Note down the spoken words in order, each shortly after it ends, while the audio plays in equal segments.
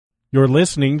You're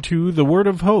listening to The Word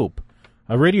of Hope,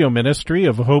 a radio ministry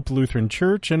of Hope Lutheran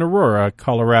Church in Aurora,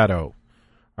 Colorado.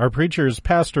 Our preacher is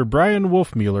Pastor Brian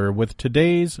Wolfmueller with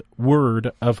today's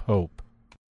Word of Hope.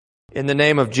 In the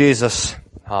name of Jesus,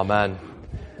 amen.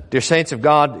 Dear saints of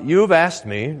God, you've asked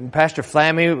me, Pastor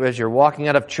Flammy, as you're walking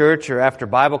out of church or after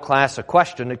Bible class, a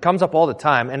question. It comes up all the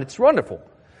time, and it's wonderful.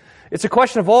 It's a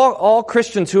question of all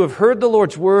Christians who have heard the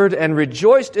Lord's Word and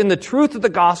rejoiced in the truth of the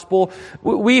gospel.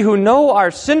 We who know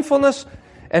our sinfulness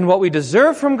and what we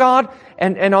deserve from God,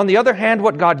 and on the other hand,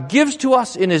 what God gives to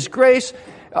us in His grace,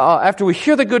 after we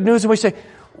hear the good news and we say,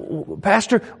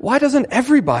 Pastor, why doesn't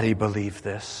everybody believe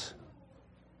this?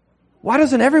 Why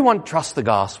doesn't everyone trust the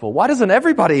gospel? Why doesn't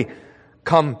everybody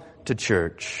come to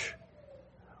church?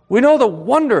 We know the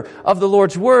wonder of the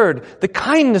Lord's Word, the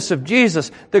kindness of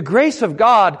Jesus, the grace of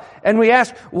God, and we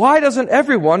ask, why doesn't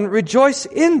everyone rejoice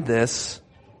in this?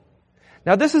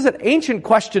 Now, this is an ancient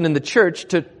question in the church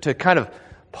to kind of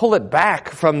pull it back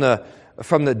from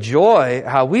the joy,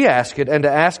 how we ask it, and to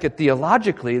ask it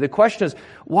theologically. The question is,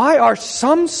 why are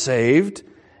some saved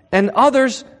and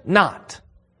others not?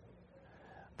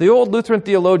 The old Lutheran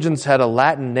theologians had a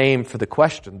Latin name for the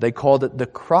question. They called it the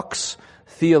crux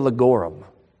theologorum.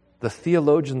 The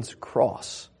theologian's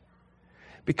cross.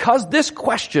 Because this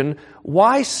question,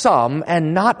 why some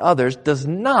and not others, does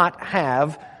not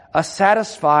have a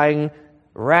satisfying,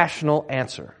 rational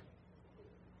answer.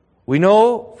 We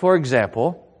know, for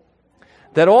example,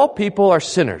 that all people are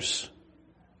sinners,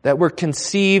 that we're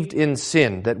conceived in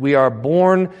sin, that we are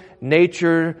born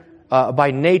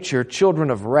by nature children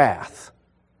of wrath.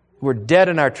 We're dead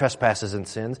in our trespasses and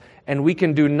sins, and we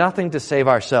can do nothing to save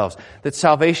ourselves. That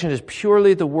salvation is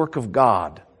purely the work of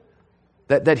God.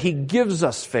 That He gives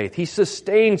us faith. He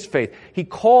sustains faith. He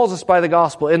calls us by the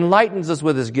gospel, enlightens us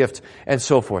with His gift, and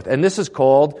so forth. And this is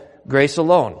called grace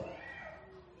alone.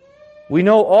 We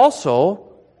know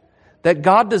also that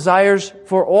God desires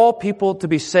for all people to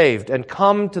be saved and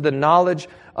come to the knowledge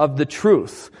of the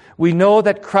truth. We know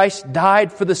that Christ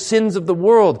died for the sins of the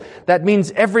world. That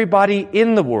means everybody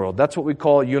in the world. That's what we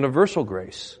call universal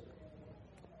grace.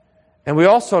 And we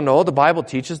also know the Bible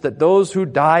teaches that those who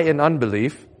die in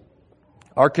unbelief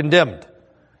are condemned,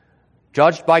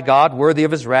 judged by God, worthy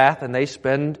of His wrath, and they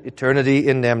spend eternity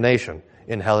in damnation,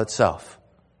 in hell itself.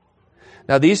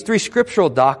 Now, these three scriptural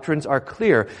doctrines are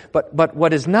clear, but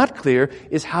what is not clear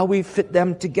is how we fit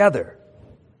them together.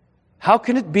 How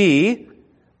can it be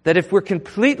that if we're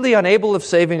completely unable of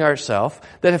saving ourselves,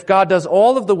 that if God does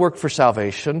all of the work for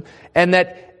salvation, and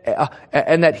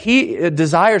that He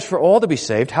desires for all to be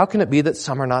saved, how can it be that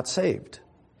some are not saved?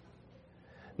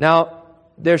 Now,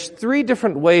 there's three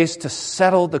different ways to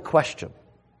settle the question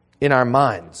in our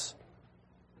minds.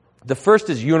 The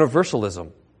first is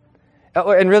universalism.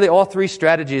 And really all three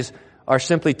strategies are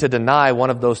simply to deny one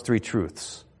of those three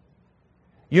truths.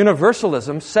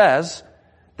 Universalism says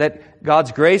that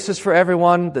God's grace is for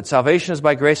everyone, that salvation is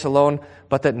by grace alone,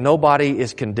 but that nobody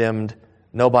is condemned,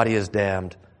 nobody is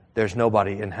damned, there's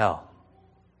nobody in hell.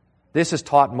 This is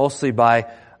taught mostly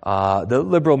by the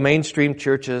liberal mainstream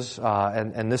churches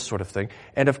and this sort of thing.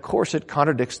 And of course it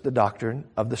contradicts the doctrine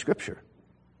of the Scripture.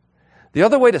 The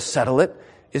other way to settle it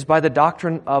is by the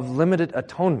doctrine of limited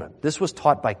atonement. This was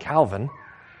taught by Calvin.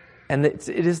 And it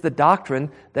is the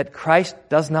doctrine that Christ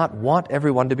does not want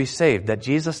everyone to be saved, that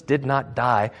Jesus did not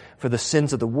die for the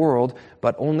sins of the world,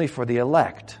 but only for the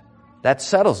elect. That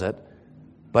settles it,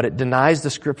 but it denies the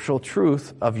scriptural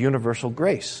truth of universal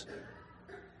grace.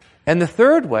 And the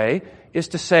third way is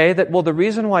to say that, well, the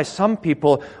reason why some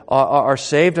people are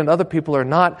saved and other people are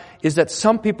not is that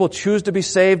some people choose to be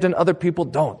saved and other people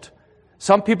don't.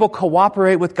 Some people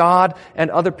cooperate with God and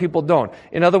other people don't.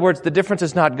 In other words, the difference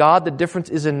is not God, the difference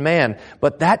is in man.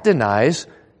 But that denies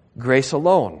grace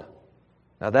alone.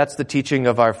 Now that's the teaching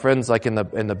of our friends like in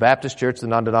the Baptist church, the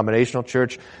non-denominational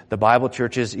church, the Bible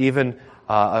churches, even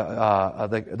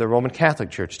the Roman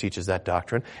Catholic Church teaches that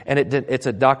doctrine. And it's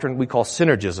a doctrine we call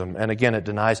synergism. And again, it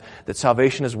denies that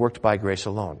salvation is worked by grace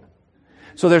alone.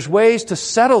 So there's ways to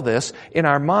settle this in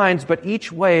our minds, but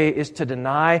each way is to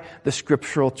deny the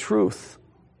scriptural truth.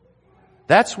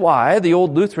 That's why the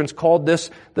old Lutherans called this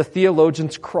the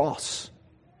theologian's cross.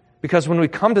 Because when we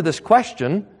come to this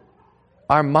question,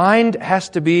 our mind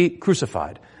has to be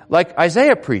crucified. Like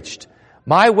Isaiah preached,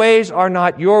 my ways are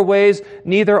not your ways,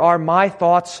 neither are my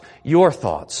thoughts your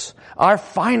thoughts. Our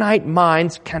finite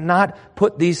minds cannot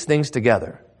put these things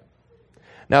together.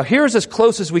 Now here's as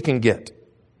close as we can get.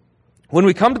 When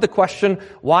we come to the question,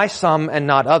 why some and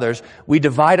not others, we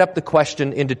divide up the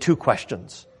question into two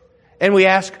questions. And we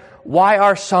ask, why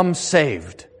are some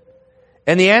saved?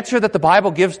 And the answer that the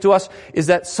Bible gives to us is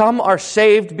that some are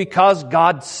saved because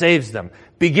God saves them,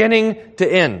 beginning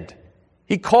to end.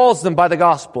 He calls them by the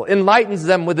gospel, enlightens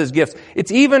them with His gifts.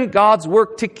 It's even God's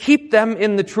work to keep them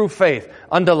in the true faith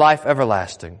unto life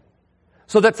everlasting.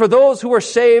 So that for those who are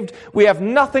saved, we have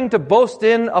nothing to boast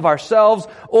in of ourselves,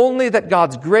 only that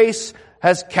God's grace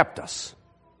has kept us.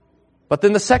 But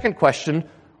then the second question,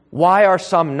 why are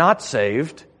some not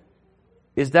saved,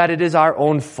 is that it is our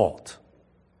own fault.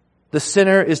 The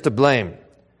sinner is to blame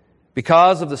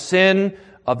because of the sin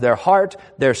of their heart,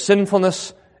 their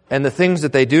sinfulness, and the things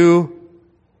that they do.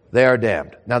 They are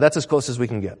damned. Now that's as close as we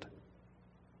can get.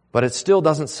 But it still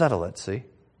doesn't settle it, see?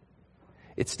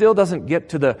 It still doesn't get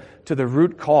to the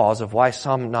root cause of why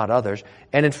some, not others.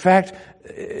 And in fact,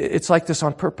 it's like this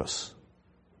on purpose.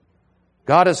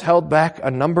 God has held back a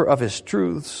number of His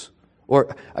truths,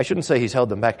 or I shouldn't say He's held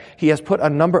them back. He has put a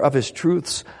number of His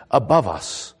truths above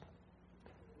us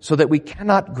so that we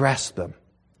cannot grasp them.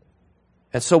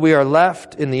 And so we are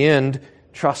left in the end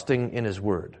trusting in His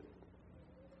Word.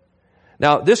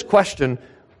 Now, this question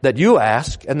that you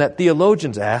ask and that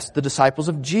theologians ask, the disciples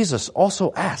of Jesus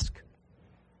also ask.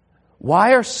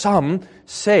 Why are some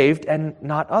saved and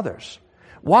not others?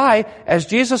 Why, as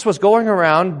Jesus was going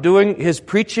around doing His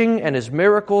preaching and His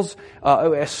miracles,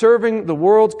 serving the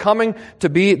world, coming to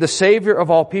be the Savior of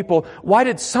all people, why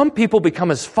did some people become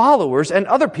His followers and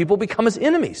other people become His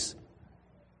enemies?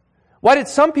 Why did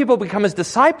some people become His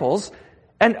disciples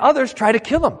and others try to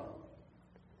kill Him?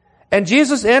 And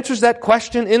Jesus answers that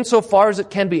question insofar as it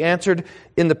can be answered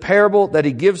in the parable that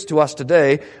He gives to us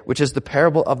today, which is the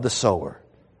parable of the sower.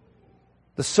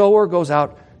 The sower goes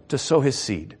out to sow his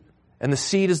seed, and the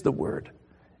seed is the Word.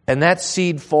 And that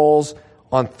seed falls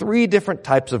on 3 different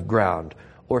types of ground,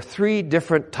 or 3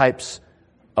 different types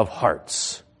of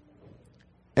hearts.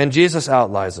 And Jesus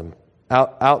outlines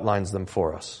them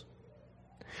for us.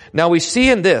 Now we see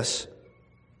in this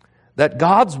that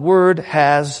God's Word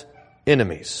has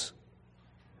enemies.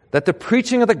 That the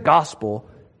preaching of the gospel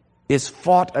is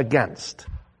fought against.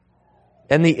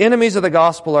 And the enemies of the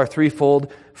gospel are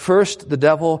threefold. First, the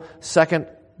devil. Second,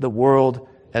 the world.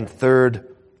 And third,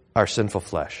 our sinful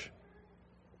flesh.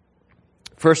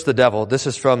 First, the devil. This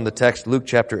is from the text, Luke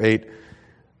chapter 8,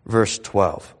 verse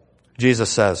 12. Jesus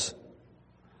says,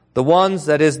 "The ones,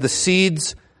 that is, the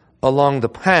seeds along the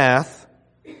path,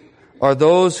 are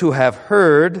those who have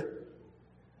heard.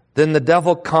 Then the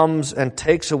devil comes and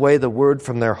takes away the word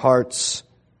from their hearts,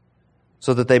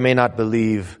 so that they may not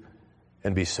believe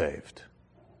and be saved."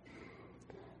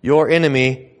 Your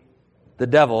enemy, the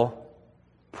devil,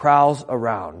 prowls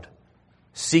around,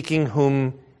 seeking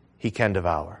whom he can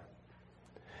devour.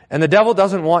 And the devil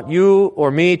doesn't want you or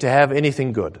me to have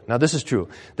anything good. Now this is true.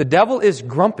 The devil is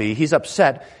grumpy, he's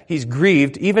upset, he's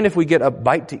grieved, even if we get a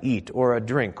bite to eat or a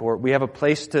drink, or we have a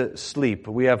place to sleep,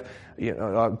 we have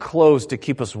clothes to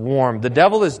keep us warm. The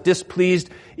devil is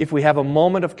displeased if we have a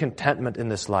moment of contentment in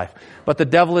this life. But the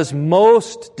devil is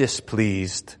most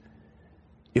displeased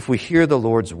if we hear the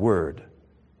Lord's word.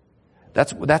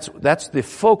 That's the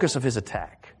focus of his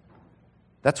attack.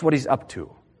 That's what he's up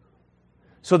to.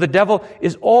 So the devil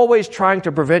is always trying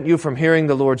to prevent you from hearing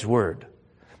the Lord's word.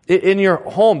 In your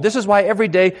home, this is why every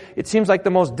day it seems like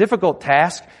the most difficult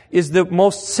task is the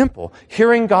most simple,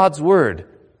 hearing God's word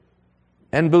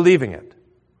and believing it.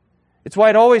 It's why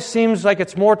it always seems like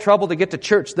it's more trouble to get to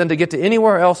church than to get to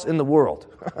anywhere else in the world.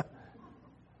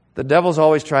 The devil's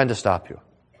always trying to stop you.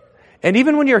 And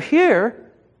even when you're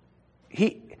here,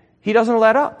 he doesn't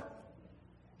let up.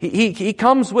 He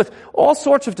comes with all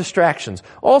sorts of distractions,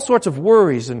 all sorts of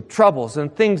worries and troubles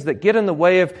and things that get in the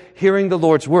way of hearing the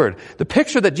Lord's word. The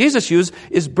picture that Jesus used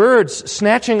is birds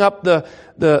snatching up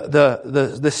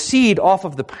the seed off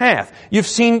of the path. You've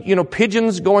seen,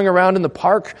 pigeons going around in the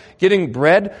park getting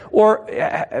bread, or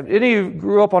any of you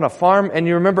grew up on a farm and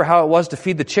you remember how it was to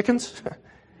feed the chickens?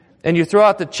 And you throw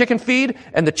out the chicken feed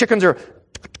and the chickens are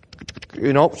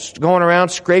going around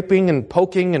scraping and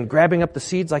poking and grabbing up the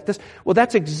seeds like this. Well,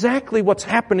 that's exactly what's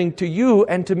happening to you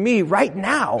and to me right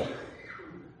now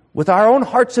with our own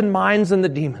hearts and minds and the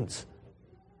demons.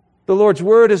 The Lord's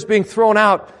word is being thrown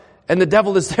out and the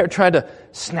devil is there trying to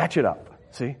snatch it up.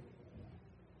 See?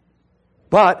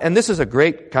 But, and this is a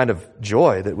great kind of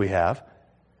joy that we have,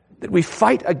 that we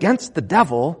fight against the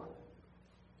devil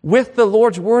with the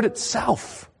Lord's word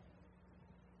itself.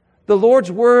 The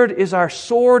Lord's word is our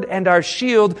sword and our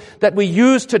shield that we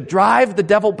use to drive the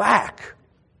devil back.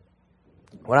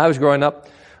 When I was growing up,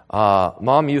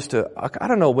 Mom used to, I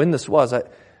don't know when this was, I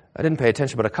didn't pay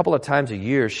attention, but a couple of times a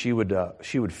year she would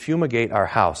fumigate our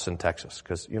house in Texas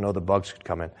because, the bugs could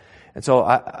come in. And so,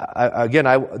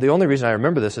 the only reason I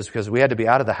remember this is because we had to be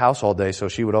out of the house all day, so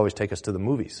she would always take us to the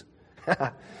movies.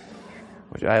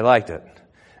 Which I liked it.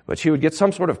 But she would get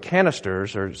some sort of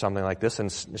canisters or something like this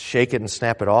and shake it and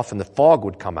snap it off, and the fog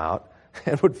would come out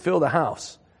and would fill the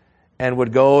house and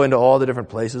would go into all the different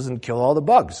places and kill all the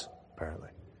bugs, apparently.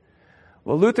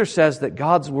 Well, Luther says that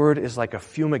God's Word is like a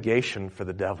fumigation for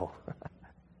the devil.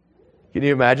 Can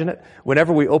you imagine it?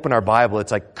 Whenever we open our Bible,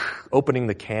 it's like opening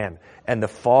the can, and the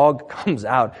fog comes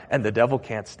out, and the devil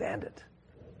can't stand it.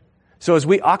 So as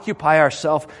we occupy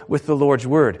ourselves with the Lord's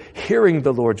Word, hearing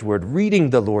the Lord's Word,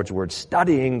 reading the Lord's Word,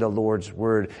 studying the Lord's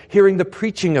Word, hearing the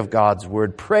preaching of God's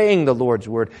Word, praying the Lord's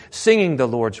Word, singing the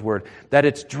Lord's Word, that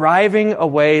it's driving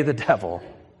away the devil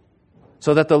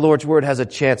so that the Lord's Word has a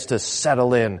chance to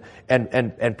settle in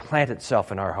and plant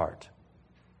itself in our heart.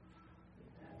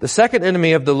 The second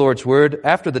enemy of the Lord's Word,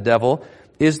 after the devil,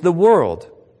 is the world.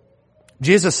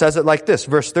 Jesus says it like this,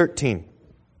 verse 13.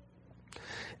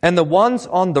 And the ones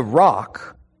on the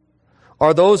rock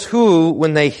are those who,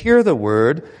 when they hear the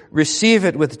word, receive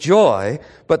it with joy,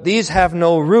 but these have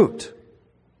no root.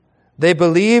 They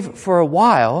believe for a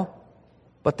while,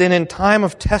 but then in time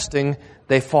of testing,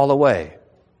 they fall away.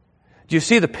 Do you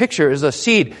see the picture is a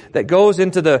seed that goes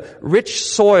into the rich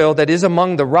soil that is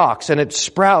among the rocks, and it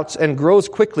sprouts and grows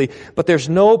quickly, but there's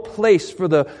no place for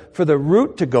the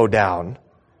root to go down.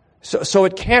 So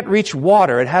it can't reach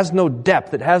water. It has no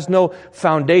depth. It has no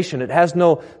foundation. It has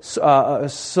no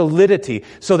solidity.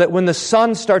 So that when the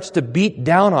sun starts to beat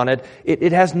down on it,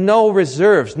 it has no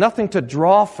reserves, nothing to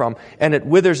draw from, and it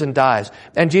withers and dies.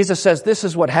 And Jesus says this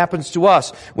is what happens to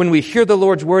us when we hear the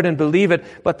Lord's word and believe it,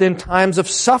 but then times of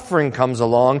suffering comes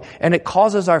along, and it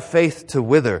causes our faith to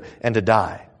wither and to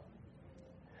die.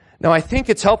 Now, I think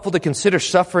it's helpful to consider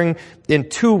suffering in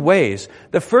two ways.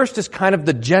 The first is kind of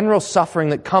the general suffering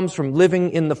that comes from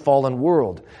living in the fallen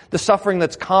world, the suffering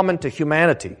that's common to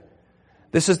humanity.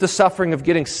 This is the suffering of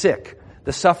getting sick,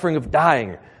 the suffering of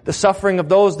dying, the suffering of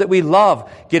those that we love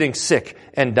getting sick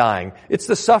and dying. It's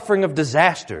the suffering of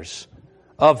disasters,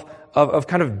 of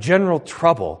kind of general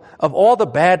trouble, of all the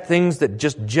bad things that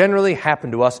just generally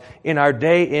happen to us in our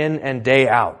day in and day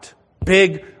out,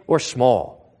 big or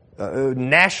small.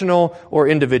 National or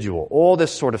individual, all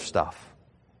this sort of stuff.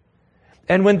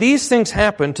 And when these things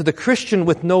happen to the Christian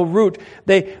with no root,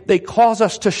 they cause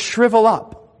us to shrivel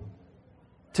up,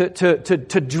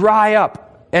 to dry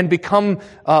up and become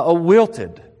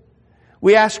wilted.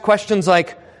 We ask questions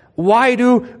like, why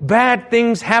do bad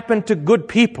things happen to good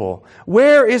people?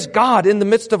 Where is God in the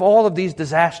midst of all of these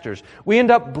disasters? We end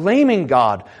up blaming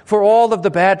God for all of the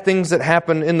bad things that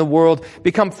happen in the world,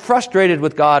 become frustrated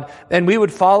with God, and we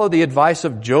would follow the advice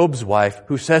of Job's wife,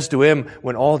 who says to him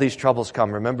when all these troubles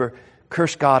come, remember,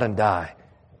 curse God and die.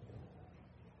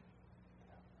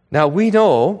 Now we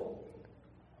know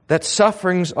that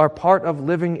sufferings are part of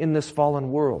living in this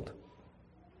fallen world.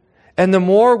 And the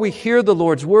more we hear the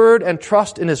Lord's word and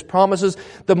trust in His promises,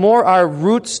 the more our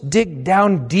roots dig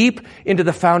down deep into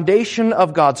the foundation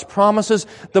of God's promises,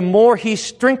 the more He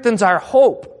strengthens our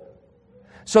hope.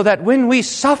 So that when we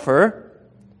suffer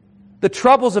the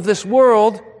troubles of this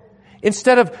world,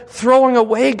 instead of throwing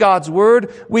away God's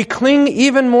word, we cling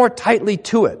even more tightly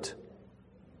to it.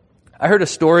 I heard a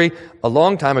story a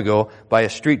long time ago by a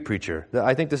street preacher.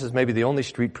 I think this is maybe the only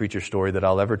street preacher story that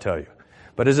I'll ever tell you.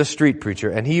 But as a street preacher,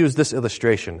 and he used this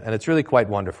illustration, and it's really quite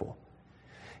wonderful.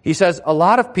 He says, a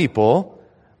lot of people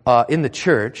in the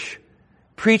church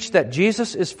preach that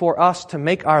Jesus is for us to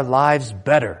make our lives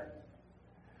better.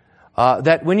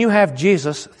 That when you have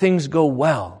Jesus, things go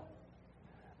well.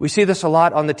 We see this a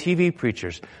lot on the TV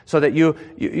preachers, so that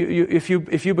if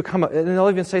you become, and they'll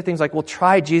even say things like, well,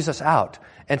 try Jesus out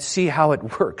and see how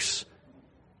it works.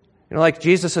 You know, like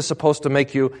Jesus is supposed to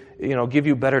make you, give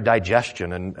you better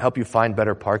digestion and help you find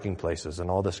better parking places and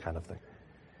all this kind of thing.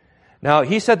 Now,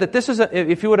 he said that this is,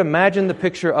 if you would imagine the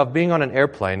picture of being on an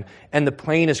airplane and the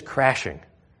plane is crashing,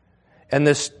 and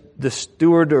the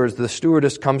steward or the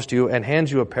stewardess comes to you and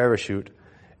hands you a parachute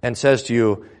and says to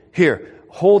you, here,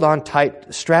 hold on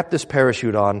tight, strap this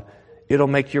parachute on, it'll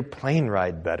make your plane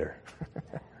ride better.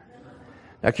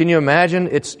 Now, can you imagine?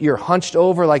 You're hunched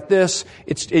over like this.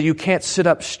 You can't sit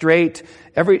up straight.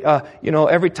 Every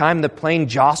time the plane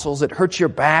jostles, it hurts your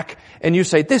back. And you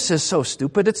say, this is so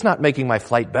stupid. It's not making my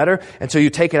flight better. And so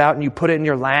you take it out and you put it in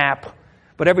your lap.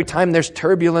 But every time there's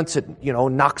turbulence, it,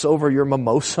 knocks over your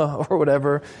mimosa or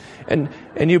whatever. And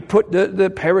you put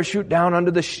the parachute down under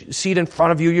the seat in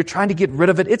front of you. You're trying to get rid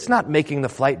of it. It's not making the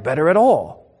flight better at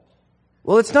all.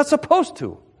 Well, it's not supposed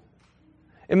to.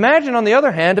 Imagine, on the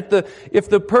other hand, if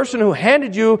the person who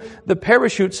handed you the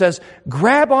parachute says,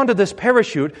 grab onto this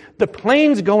parachute, the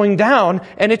plane's going down,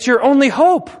 and it's your only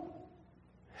hope.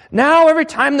 Now every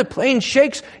time the plane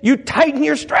shakes, you tighten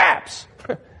your straps.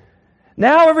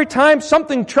 Now every time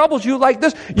something troubles you like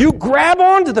this, you grab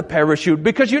onto the parachute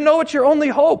because you know it's your only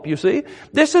hope, you see.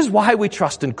 This is why we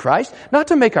trust in Christ, not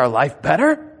to make our life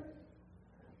better,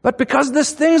 but because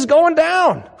this thing's going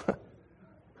down.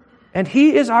 And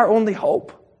He is our only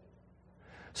hope.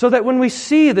 So that when we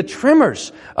see the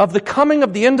tremors of the coming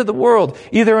of the end of the world,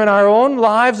 either in our own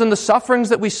lives and the sufferings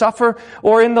that we suffer,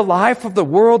 or in the life of the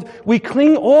world, we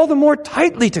cling all the more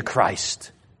tightly to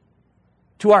Christ,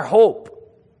 to our hope.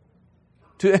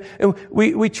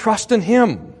 We trust in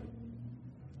Him.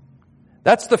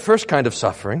 That's the first kind of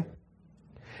suffering.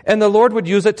 And the Lord would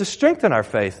use it to strengthen our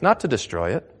faith, not to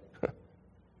destroy it.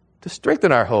 To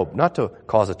strengthen our hope, not to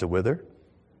cause it to wither.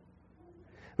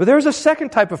 But there's a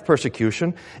second type of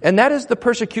persecution, and that is the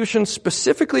persecution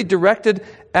specifically directed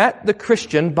at the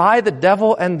Christian by the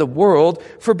devil and the world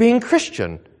for being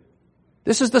Christian.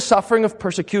 This is the suffering of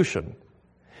persecution.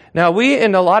 Now, we,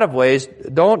 in a lot of ways,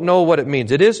 don't know what it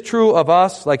means. It is true of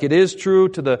us, like it is true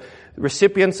to the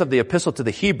recipients of the epistle to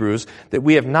the Hebrews, that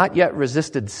we have not yet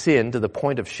resisted sin to the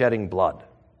point of shedding blood.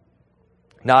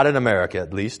 Not in America,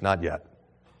 at least, not yet.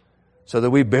 So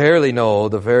that we barely know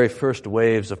the very first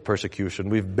waves of persecution.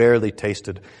 We've barely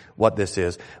tasted what this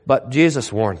is. But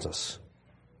Jesus warns us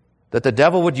that the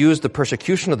devil would use the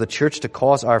persecution of the church to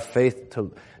cause our faith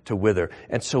to wither.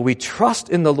 And so we trust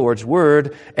in the Lord's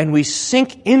Word, and we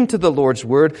sink into the Lord's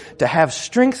Word to have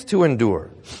strength to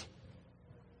endure.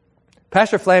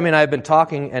 Pastor Flammy and I have been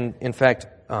talking, and in fact,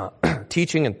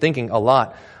 teaching and thinking a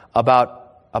lot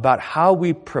about how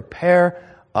we prepare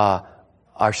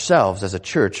ourselves as a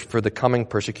church for the coming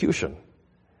persecution.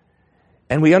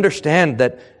 And we understand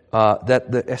that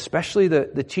especially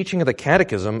the teaching of the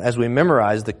catechism, as we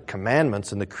memorize the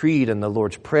commandments and the creed and the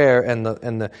Lord's Prayer and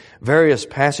the various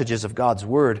passages of God's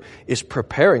Word, is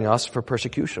preparing us for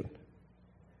persecution.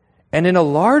 And in a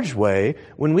large way,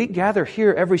 when we gather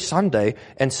here every Sunday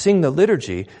and sing the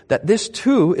liturgy, that this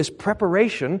too is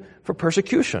preparation for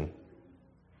persecution.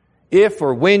 If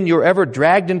or when you're ever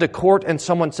dragged into court and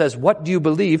someone says, "What do you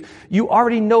believe?" you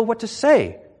already know what to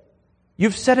say.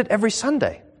 You've said it every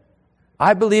Sunday.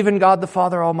 I believe in God the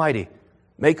Father Almighty,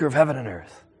 maker of heaven and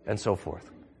earth, and so forth.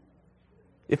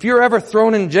 If you're ever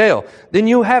thrown in jail, then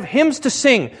you have hymns to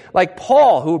sing, like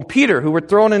Peter, who were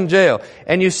thrown in jail,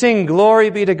 and you sing, "Glory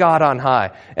be to God on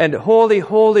high," and "Holy,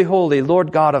 holy, holy,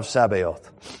 Lord God of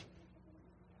Sabaoth."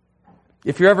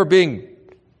 If you're ever being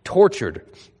tortured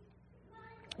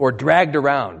or dragged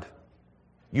around,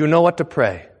 you know what to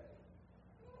pray.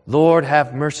 Lord,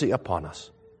 have mercy upon us.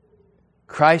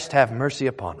 Christ, have mercy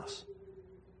upon us.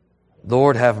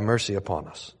 Lord, have mercy upon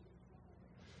us.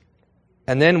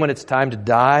 And then when it's time to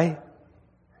die,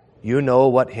 you know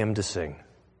what hymn to sing.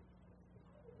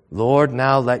 Lord,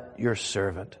 now let your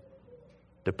servant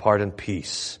depart in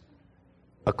peace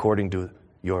according to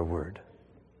your word.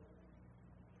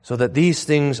 So that these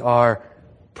things are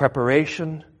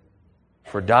preparation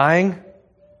for dying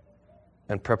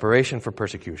and preparation for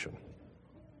persecution.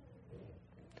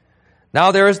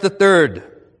 Now there is the third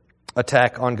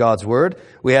attack on God's Word.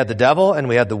 We had the devil and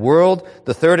we had the world.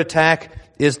 The third attack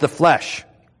is the flesh.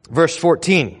 Verse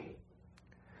 14.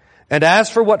 And as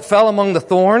for what fell among the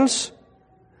thorns,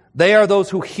 they are those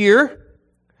who hear,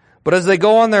 but as they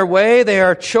go on their way, they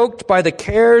are choked by the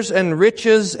cares and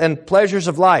riches and pleasures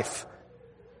of life,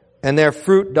 and their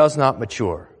fruit does not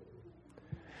mature.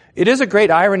 It is a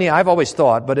great irony, I've always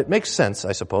thought, but it makes sense,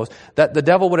 I suppose, that the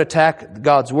devil would attack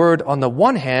God's Word on the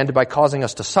one hand by causing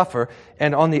us to suffer,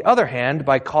 and on the other hand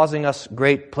by causing us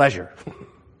great pleasure.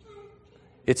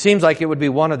 It seems like it would be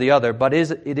one or the other, but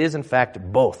it is in fact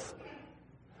both.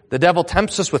 The devil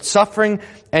tempts us with suffering,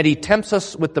 and he tempts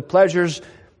us with the pleasures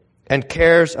and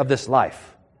cares of this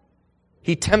life.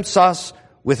 He tempts us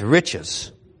with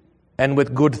riches and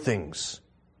with good things.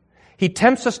 He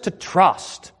tempts us to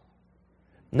trust,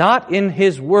 not in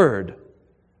His Word,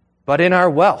 but in our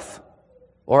wealth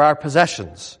or our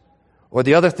possessions or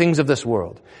the other things of this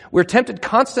world. We're tempted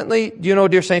constantly, you know,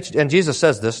 dear saints, and Jesus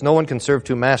says this, no one can serve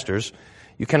two masters.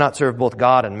 You cannot serve both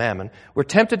God and mammon. We're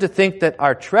tempted to think that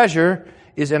our treasure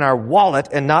is in our wallet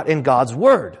and not in God's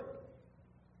Word.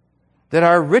 That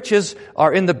our riches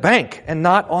are in the bank and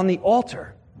not on the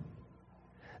altar.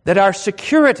 That our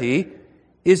security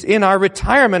is in our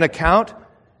retirement account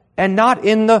and not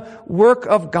in the work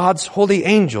of God's holy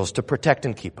angels to protect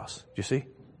and keep us. Do you see?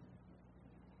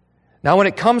 Now, when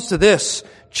it comes to this,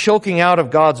 choking out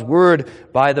of God's Word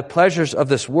by the pleasures of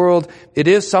this world, it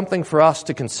is something for us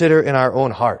to consider in our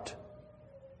own heart.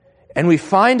 And we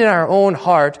find in our own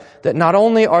heart that not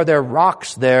only are there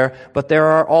rocks there, but there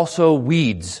are also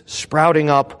weeds sprouting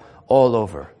up all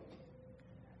over.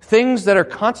 Things that are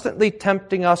constantly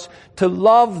tempting us to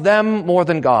love them more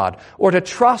than God, or to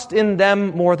trust in them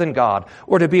more than God,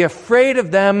 or to be afraid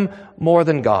of them more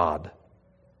than God.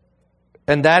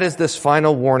 And that is this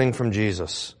final warning from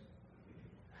Jesus.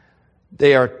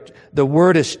 The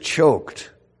Word is choked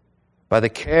by the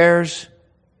cares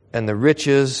and the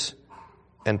riches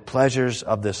and pleasures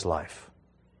of this life.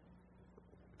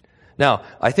 Now,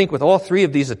 I think with all three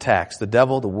of these attacks, the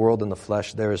devil, the world, and the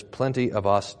flesh, there is plenty of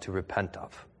us to repent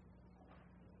of.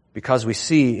 Because we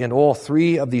see in all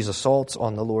three of these assaults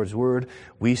on the Lord's Word,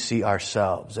 we see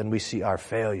ourselves and we see our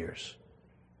failures.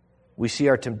 We see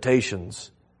our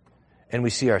temptations and we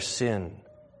see our sin.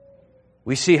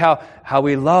 We see how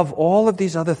we love all of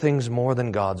these other things more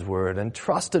than God's Word and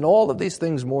trust in all of these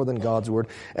things more than God's Word.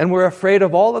 And we're afraid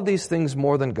of all of these things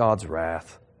more than God's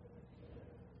wrath.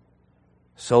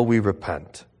 So we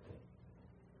repent.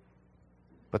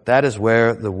 But that is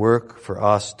where the work for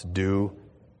us to do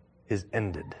is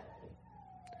ended.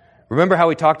 Remember how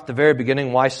we talked at the very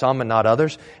beginning, why some and not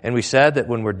others? And we said that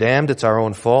when we're damned, it's our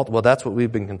own fault. Well, that's what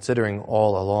we've been considering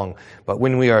all along. But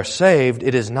when we are saved,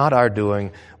 it is not our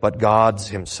doing, but God's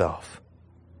Himself.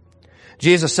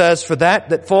 Jesus says, for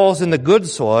that falls in the good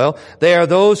soil, they are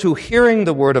those who, hearing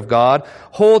the Word of God,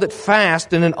 hold it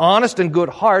fast in an honest and good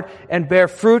heart and bear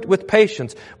fruit with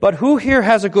patience. But who here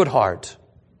has a good heart?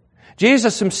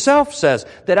 Jesus Himself says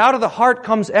that out of the heart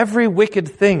comes every wicked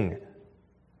thing.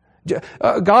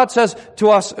 God says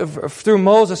to us through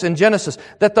Moses in Genesis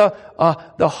that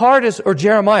the heart is, or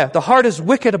Jeremiah, the heart is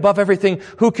wicked above everything.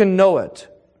 Who can know it?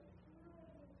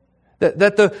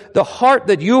 That the heart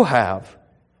that you have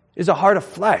is a heart of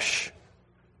flesh,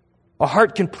 a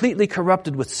heart completely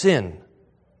corrupted with sin,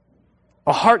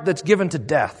 a heart that's given to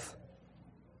death.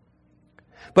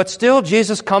 But still,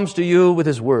 Jesus comes to you with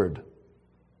His Word,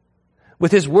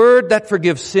 with His Word that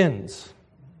forgives sins,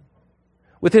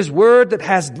 with His Word that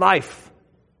has life,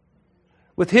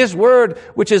 with His Word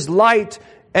which is light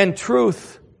and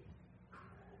truth.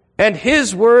 And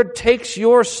His Word takes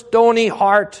your stony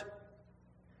heart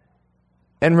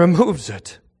and removes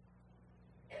it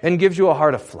and gives you a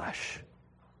heart of flesh.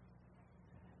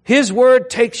 His Word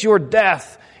takes your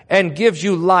death and gives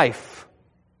you life.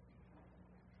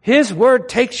 His Word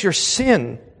takes your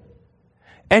sin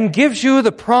and gives you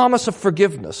the promise of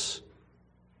forgiveness.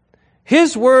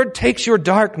 His Word takes your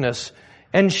darkness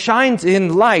and shines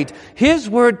in light. His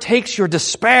Word takes your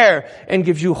despair and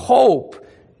gives you hope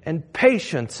and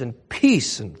patience and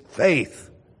peace and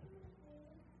faith.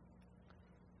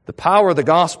 The power of the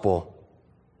gospel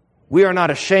we are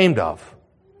not ashamed of,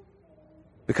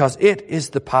 because it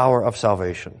is the power of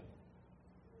salvation.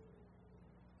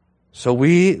 So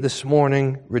we this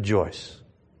morning rejoice.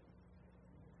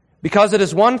 Because it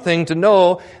is one thing to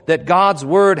know that God's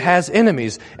Word has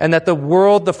enemies and that the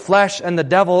world, the flesh, and the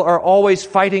devil are always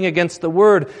fighting against the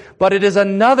Word. But it is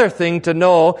another thing to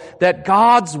know that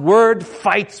God's Word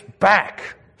fights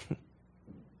back.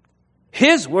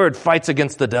 His Word fights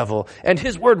against the devil and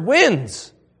His Word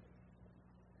wins.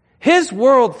 His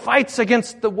Word fights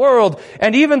against the world,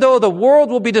 and even though the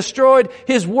world will be destroyed,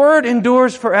 His Word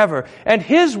endures forever. And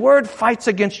His Word fights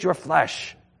against your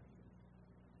flesh.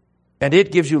 And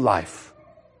it gives you life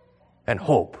and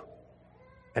hope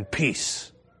and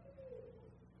peace.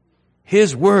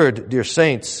 His Word, dear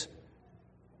saints,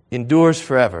 endures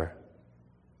forever.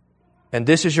 And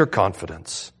this is your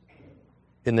confidence.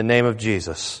 In the name of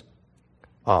Jesus.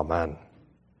 Amen.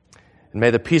 And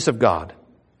may the peace of God,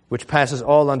 which passes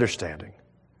all understanding,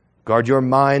 guard your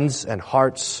minds and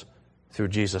hearts through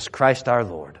Jesus Christ our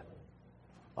Lord.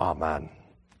 Amen.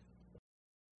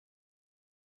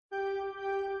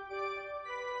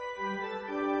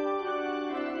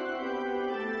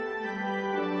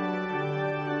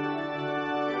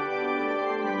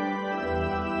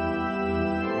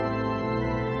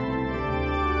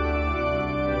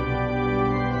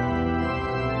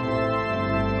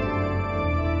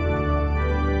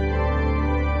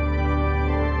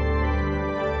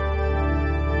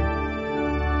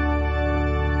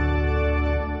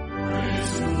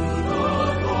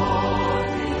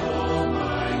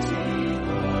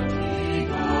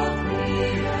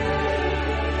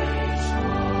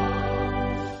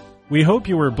 We hope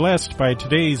you were blessed by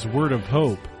today's Word of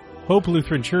Hope. Hope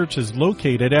Lutheran Church is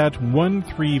located at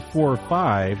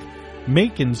 1345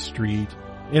 Macon Street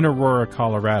in Aurora,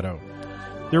 Colorado.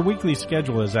 Their weekly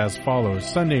schedule is as follows: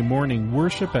 Sunday morning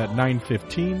worship at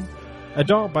 9:15,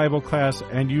 adult Bible class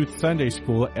and youth Sunday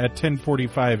school at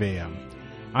 10:45 a.m.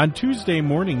 On Tuesday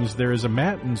mornings, there is a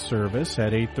Matin service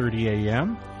at 8:30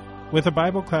 a.m., with a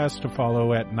Bible class to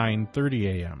follow at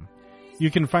 9:30 a.m. You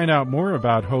can find out more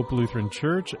about Hope Lutheran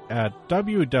Church at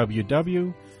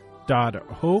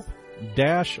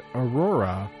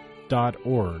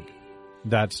www.hope-aurora.org.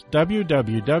 That's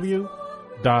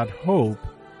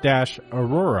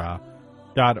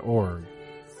www.hope-aurora.org.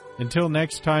 Until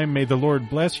next time, may the Lord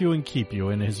bless you and keep you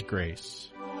in His grace.